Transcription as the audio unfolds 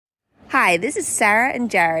Hi, this is Sarah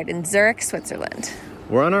and Jared in Zurich, Switzerland.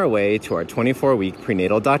 We're on our way to our 24-week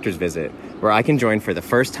prenatal doctor's visit, where I can join for the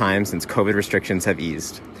first time since COVID restrictions have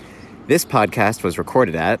eased. This podcast was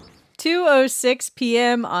recorded at 2:06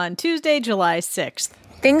 p.m. on Tuesday, July 6th.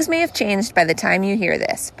 Things may have changed by the time you hear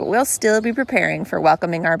this, but we'll still be preparing for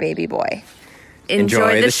welcoming our baby boy.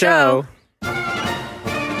 Enjoy the show!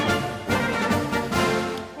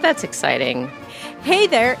 That's exciting. Hey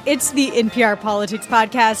there, it's the NPR Politics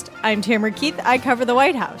Podcast. I'm Tamara Keith. I cover the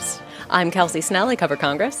White House. I'm Kelsey Snell. I cover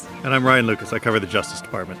Congress. And I'm Ryan Lucas. I cover the Justice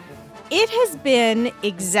Department. It has been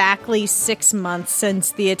exactly 6 months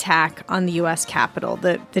since the attack on the U.S. Capitol,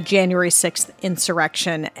 the January 6th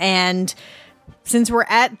insurrection. And since we're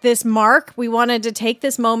at this mark, we wanted to take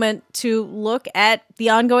this moment to look at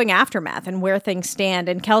the ongoing aftermath and where things stand.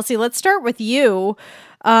 And Kelsey, let's start with you.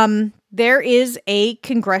 There is a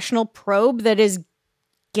congressional probe that is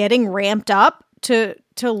getting ramped up to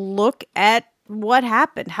look at what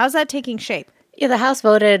happened. How's that taking shape? Yeah, the House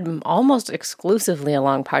voted almost exclusively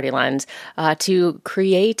along party lines to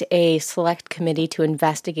create a select committee to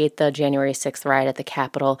investigate the January 6th riot at the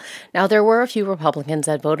Capitol. Now, there were a few Republicans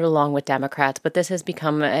that voted along with Democrats, but this has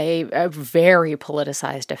become a very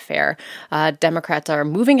politicized affair. Democrats are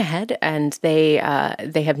moving ahead, and they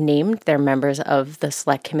have named their members of the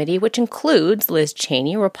select committee, which includes Liz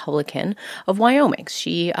Cheney, Republican of Wyoming.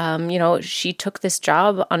 She took this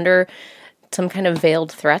job under some kind of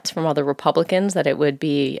veiled threats from other Republicans that it would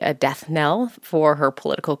be a death knell for her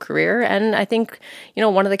political career. And I think,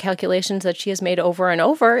 one of the calculations that she has made over and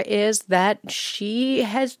over is that she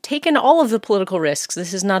has taken all of the political risks.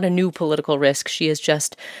 This is not a new political risk. She is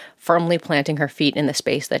just firmly planting her feet in the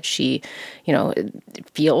space that she,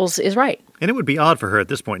 feels is right. And it would be odd for her at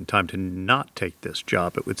this point in time to not take this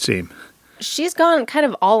job, it would seem. She's gone kind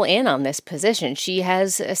of all in on this position. She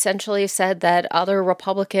has essentially said that other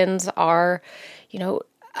Republicans are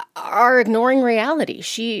ignoring reality.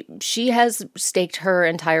 She has staked her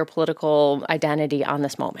entire political identity on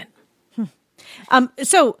this moment.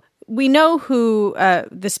 So we know who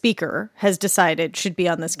the speaker has decided should be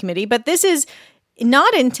on this committee, but this is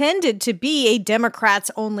not intended to be a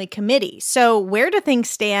Democrats-only committee. So where do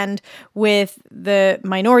things stand with the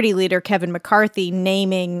minority leader, Kevin McCarthy,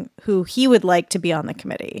 naming who he would like to be on the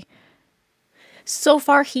committee? So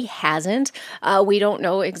far, he hasn't. We don't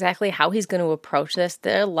know exactly how he's going to approach this.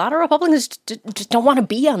 A lot of Republicans just don't want to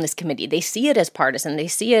be on this committee. They see it as partisan. They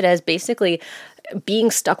see it as basically being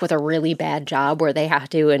stuck with a really bad job where they have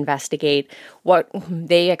to investigate what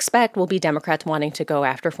they expect will be Democrats wanting to go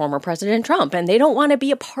after former President Trump. And they don't want to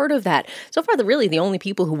be a part of that. So far, the only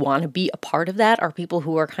people who want to be a part of that are people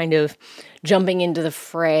who are kind of jumping into the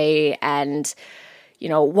fray and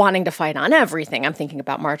wanting to fight on everything. I'm thinking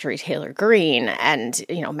about Marjorie Taylor Greene and,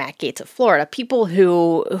 Matt Gaetz of Florida, people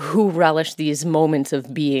who relish these moments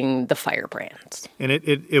of being the firebrands. And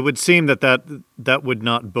it would seem that would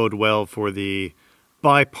not bode well for the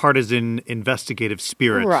bipartisan investigative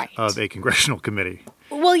spirit of a congressional committee.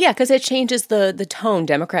 Well, yeah, because it changes the tone.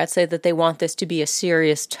 Democrats say that they want this to be a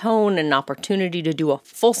serious tone, an opportunity to do a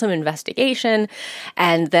fulsome investigation,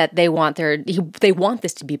 and that they want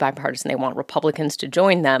this to be bipartisan. They want Republicans to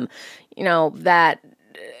join them. That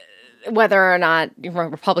whether or not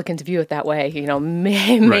Republicans view it that way,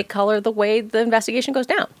 may color the way the investigation goes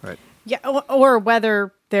down. Right. Yeah, or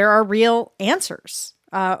whether there are real answers,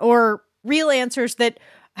 or real answers that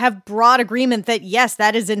have broad agreement that, yes,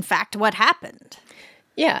 that is in fact what happened.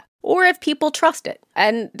 Yeah. Or if people trust it.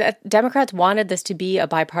 And Democrats wanted this to be a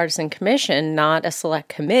bipartisan commission, not a select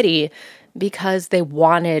committee, because they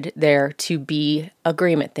wanted there to be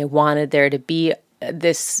agreement. They wanted there to be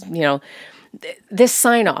this, this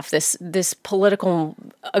sign-off, this political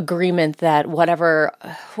agreement that whatever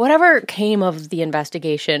came of the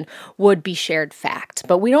investigation would be shared facts.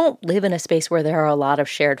 But we don't live in a space where there are a lot of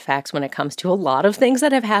shared facts when it comes to a lot of things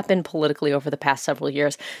that have happened politically over the past several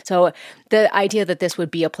years. So the idea that this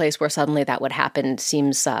would be a place where suddenly that would happen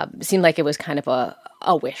seemed like it was kind of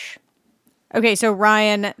a wish. Okay, so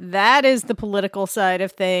Ryan, that is the political side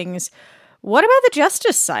of things. What about the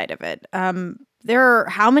justice side of it? There are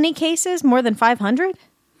how many cases? More than 500?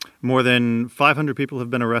 More than 500 people have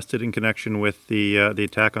been arrested in connection with the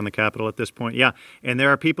attack on the Capitol at this point. Yeah, and there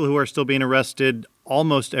are people who are still being arrested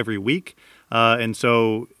almost every week. And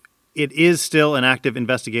so it is still an active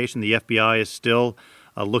investigation. The FBI is still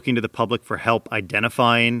looking to the public for help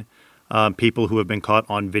identifying people who have been caught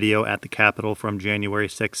on video at the Capitol from January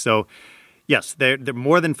 6th. So, yes, there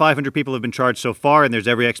more than 500 people have been charged so far, and there's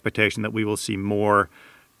every expectation that we will see more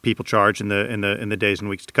people charged in the days and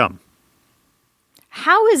weeks to come.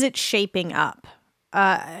 How is it shaping up?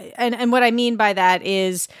 And what I mean by that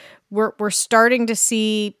is we're starting to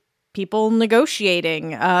see people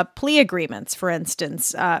negotiating plea agreements, for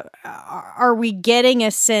instance. Are we getting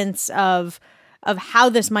a sense of how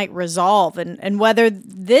this might resolve and whether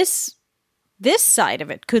this side of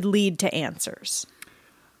it could lead to answers?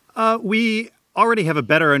 We already have a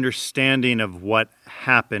better understanding of what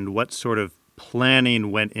happened, what sort of planning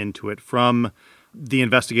went into it from the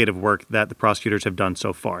investigative work that the prosecutors have done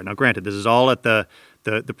so far. Now, granted, this is all at the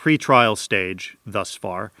pretrial stage thus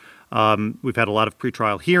far. We've had a lot of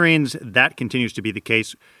pretrial hearings. That continues to be the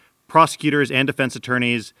case. Prosecutors and defense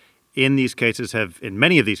attorneys in these cases in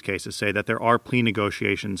many of these cases, say that there are plea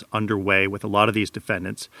negotiations underway with a lot of these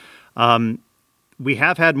defendants. We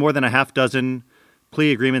have had more than a half dozen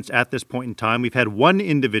plea agreements at this point in time. We've had one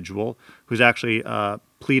individual who's actually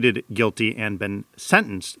pleaded guilty and been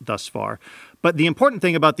sentenced thus far. But the important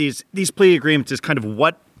thing about these plea agreements is kind of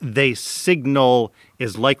what they signal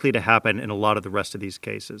is likely to happen in a lot of the rest of these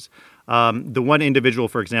cases. The one individual,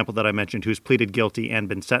 for example, that I mentioned who's pleaded guilty and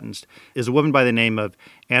been sentenced is a woman by the name of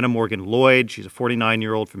Anna Morgan Lloyd. She's a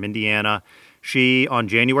 49-year-old from Indiana. She, on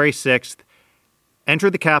January 6th,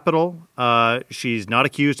 entered the Capitol. She's not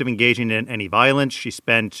accused of engaging in any violence. She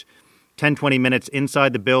spent 10, 20 minutes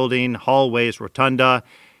inside the building, hallways, rotunda,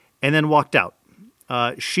 and then walked out.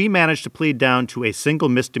 She managed to plead down to a single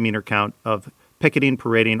misdemeanor count of picketing,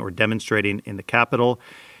 parading, or demonstrating in the Capitol.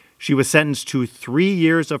 She was sentenced to 3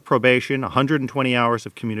 years of probation, 120 hours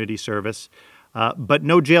of community service, but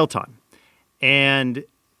no jail time. And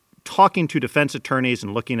talking to defense attorneys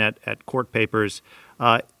and looking at court papers,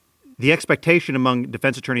 the expectation among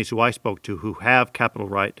defense attorneys who I spoke to who have Capitol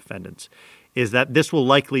riot defendants is that this will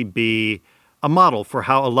likely be a model for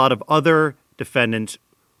how a lot of other defendants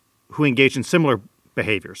who engage in similar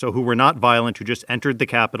behavior, so who were not violent, who just entered the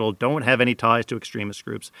Capitol, don't have any ties to extremist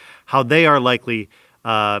groups, how they are likely,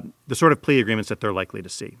 the sort of plea agreements that they're likely to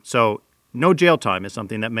see. So no jail time is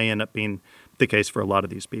something that may end up being the case for a lot of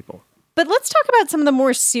these people. But let's talk about some of the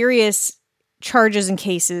more serious charges and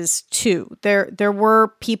cases, too. There were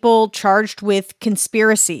people charged with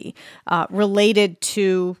conspiracy related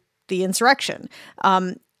to the insurrection.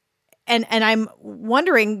 And I'm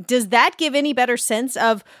wondering, does that give any better sense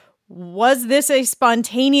of, was this a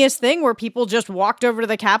spontaneous thing where people just walked over to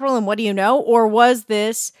the Capitol and what do you know? Or was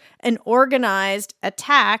this an organized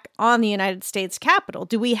attack on the United States Capitol?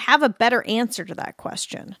 Do we have a better answer to that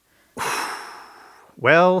question?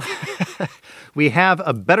 Well, we have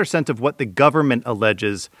a better sense of what the government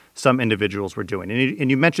alleges some individuals were doing. And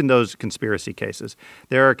you mentioned those conspiracy cases.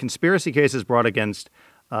 There are conspiracy cases brought against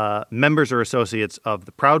members or associates of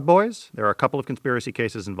the Proud Boys. There are a couple of conspiracy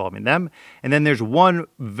cases involving them. And then there's one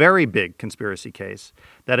very big conspiracy case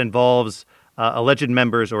that involves alleged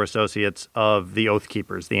members or associates of the Oath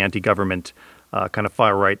Keepers, the anti-government kind of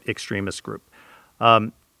far-right extremist group.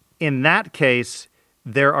 In that case,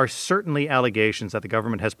 there are certainly allegations that the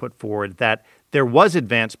government has put forward that there was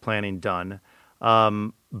advanced planning done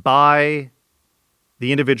by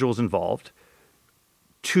the individuals involved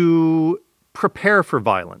to prepare for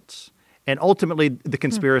violence. And ultimately, the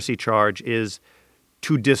conspiracy charge is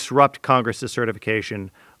to disrupt Congress's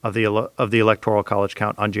certification of the Electoral College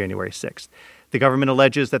count on January 6th. The government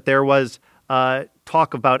alleges that there was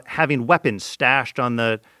talk about having weapons stashed on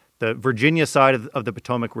the Virginia side of the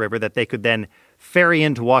Potomac River that they could then ferry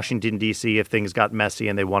into Washington, D.C. if things got messy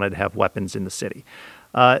and they wanted to have weapons in the city.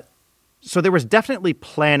 So there was definitely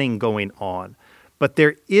planning going on. But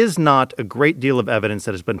there is not a great deal of evidence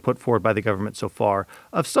that has been put forward by the government so far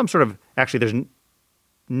of some sort of, actually there's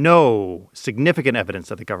no significant evidence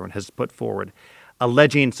that the government has put forward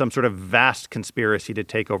alleging some sort of vast conspiracy to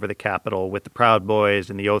take over the Capitol with the Proud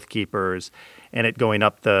Boys and the Oath Keepers and it going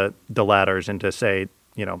up the ladders into, say,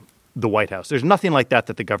 the White House. There's nothing like that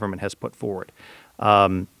the government has put forward.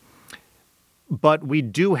 But we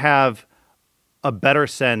do have a better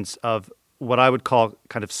sense of what I would call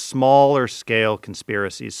kind of smaller scale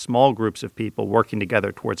conspiracies, small groups of people working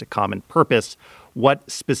together towards a common purpose. What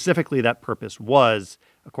specifically that purpose was,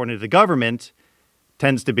 according to the government,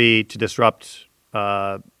 tends to be to disrupt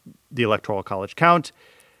the Electoral College count.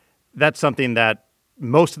 That's something that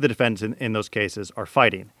most of the defendants in those cases are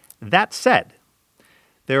fighting. That said,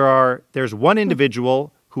 there's one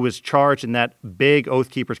individual who was charged in that big Oath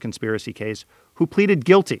Keepers conspiracy case who pleaded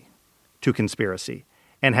guilty to conspiracy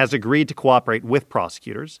and has agreed to cooperate with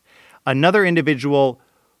prosecutors. Another individual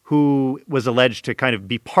who was alleged to kind of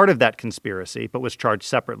be part of that conspiracy but was charged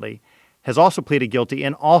separately has also pleaded guilty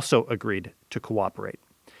and also agreed to cooperate.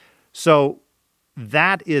 So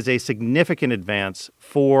that is a significant advance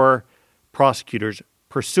for prosecutors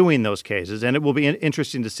pursuing those cases, and it will be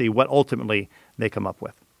interesting to see what ultimately they come up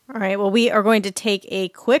with. All right, well, we are going to take a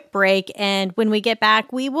quick break, and when we get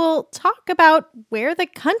back, we will talk about where the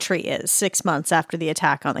country is 6 months after the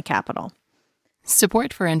attack on the Capitol.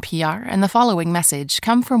 Support for NPR and the following message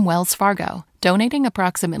come from Wells Fargo, donating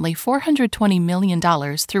approximately $420 million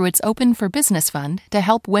through its Open for Business Fund to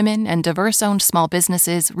help women and diverse-owned small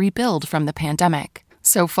businesses rebuild from the pandemic.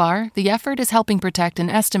 So far, the effort is helping protect an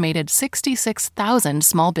estimated 66,000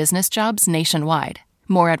 small business jobs nationwide.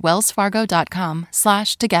 More at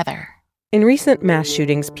wellsfargo.com/together. In recent mass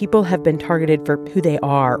shootings, people have been targeted for who they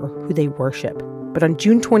are or who they worship. But on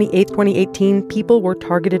June 28, 2018, people were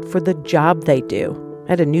targeted for the job they do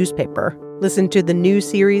at a newspaper. Listen to the new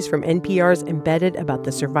series from NPR's Embedded about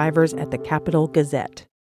the survivors at the Capitol Gazette.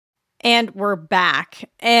 And we're back.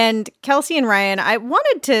 And Kelsey and Ryan, I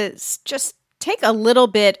wanted to just take a little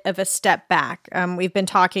bit of a step back. We've been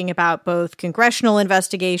talking about both congressional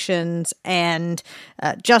investigations and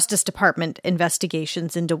Justice Department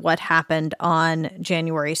investigations into what happened on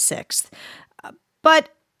January 6th. But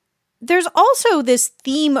there's also this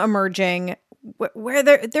theme emerging where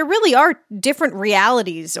there really are different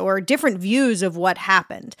realities or different views of what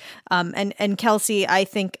happened. And Kelsey, I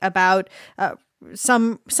think about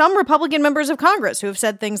some Republican members of Congress who have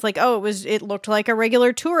said things like, "Oh, it looked like a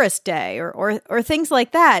regular tourist day," or things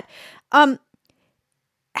like that. Has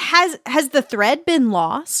the thread been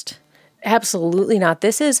lost? Absolutely not.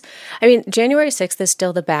 January 6th is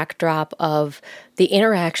still the backdrop of the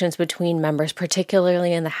interactions between members,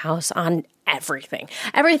 particularly in the House, on everything.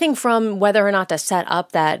 Everything from whether or not to set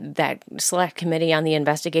up that select committee on the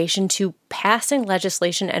investigation to passing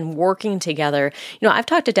legislation and working together. I've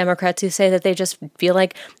talked to Democrats who say that they just feel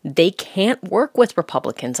like they can't work with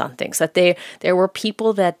Republicans on things, that there were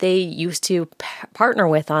people that they used to partner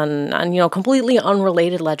with on completely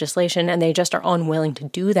unrelated legislation, and they just are unwilling to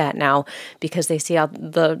do that now because they see how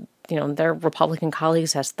their Republican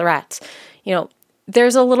colleagues as threats.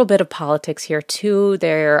 There's a little bit of politics here, too.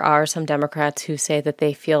 There are some Democrats who say that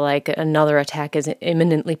they feel like another attack is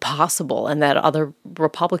imminently possible and that other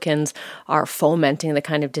Republicans are fomenting the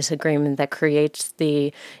kind of disagreement that creates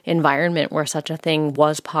the environment where such a thing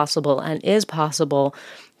was possible and is possible.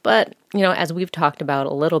 But, as we've talked about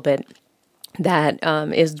a little bit, that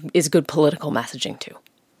is good political messaging, too.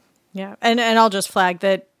 Yeah, and I'll just flag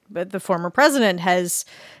that the former president has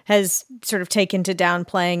sort of taken to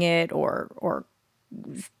downplaying it or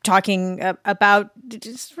talking about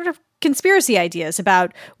just sort of conspiracy ideas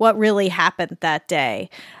about what really happened that day.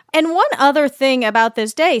 And one other thing about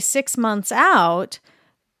this day, 6 months out,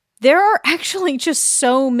 there are actually just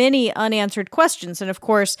so many unanswered questions. And of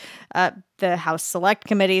course, the House Select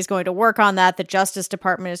Committee is going to work on that. The Justice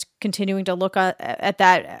Department is continuing to look at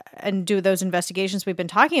that and do those investigations we've been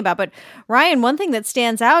talking about. But Ryan, one thing that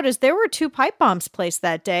stands out is there were 2 pipe bombs placed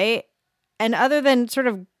that day. And other than sort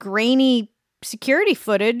of grainy security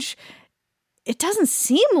footage, it doesn't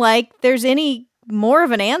seem like there's any more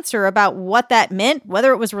of an answer about what that meant,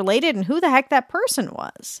 whether it was related, and who the heck that person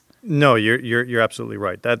was. No, you're absolutely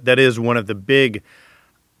right. That is one of the big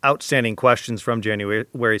outstanding questions from January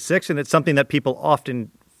 6th, and it's something that people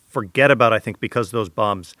often forget about, I think, because those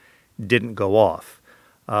bombs didn't go off.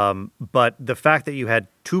 But the fact that you had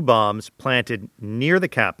 2 bombs planted near the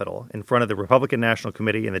Capitol in front of the Republican National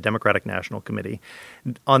Committee and the Democratic National Committee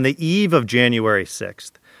on the eve of January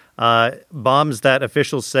 6th, bombs that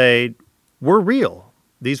officials say were real.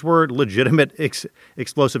 These were legitimate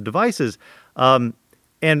explosive devices. And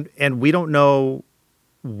we don't know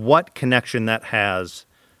what connection that has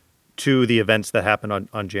to the events that happened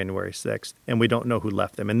on January 6th. And we don't know who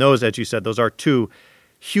left them. And those, as you said, those are 2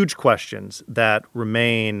 huge questions that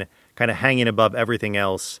remain kind of hanging above everything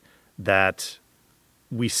else that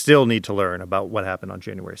we still need to learn about what happened on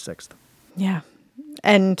January 6th. Yeah.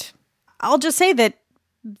 And I'll just say that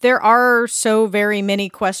there are so very many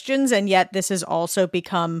questions, and yet this has also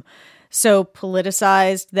become so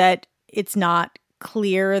politicized that it's not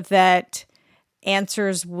clear that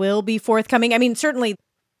answers will be forthcoming. I mean, certainly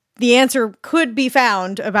the answer could be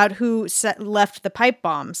found about who left the pipe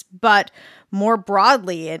bombs, but more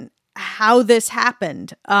broadly and how this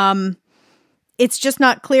happened, it's just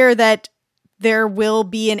not clear that there will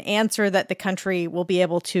be an answer that the country will be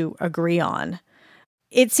able to agree on.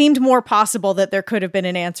 It seemed more possible that there could have been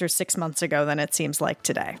an answer 6 months ago than it seems like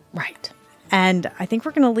today. Right. And I think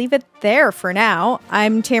we're going to leave it there for now.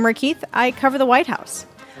 I'm Tamara Keith. I cover the White House.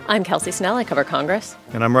 I'm Kelsey Snell. I cover Congress.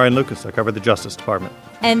 And I'm Ryan Lucas. I cover the Justice Department.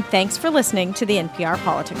 And thanks for listening to the NPR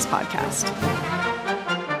Politics Podcast.